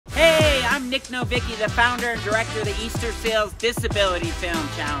I'm Nick Novicki, the founder and director of the Easterseals Disability Film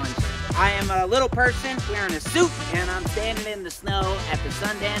Challenge. I am a little person wearing a suit, and I'm standing in the snow at the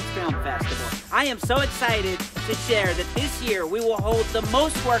Sundance Film Festival. I am so excited to share that this year we will hold the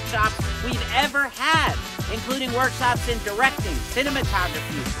most workshops we've ever had, including workshops in directing,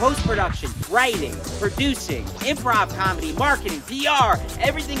 cinematography, post-production, writing, producing, improv comedy, marketing, PR,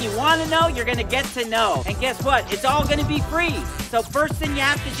 everything you want to know, you're going to get to know. And guess what? It's all going to be free. So first thing you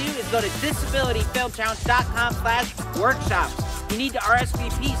have to do is go to disabilityfilmchallenge.com/workshops. You need to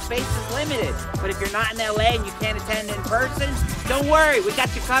RSVP, space is limited. But if you're not in LA and you can't attend in person, don't worry, we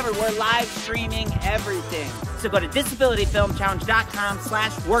got you covered. We're live streaming everything. So go to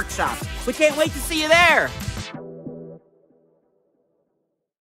disabilityfilmchallenge.com/workshops. We can't wait to see you there.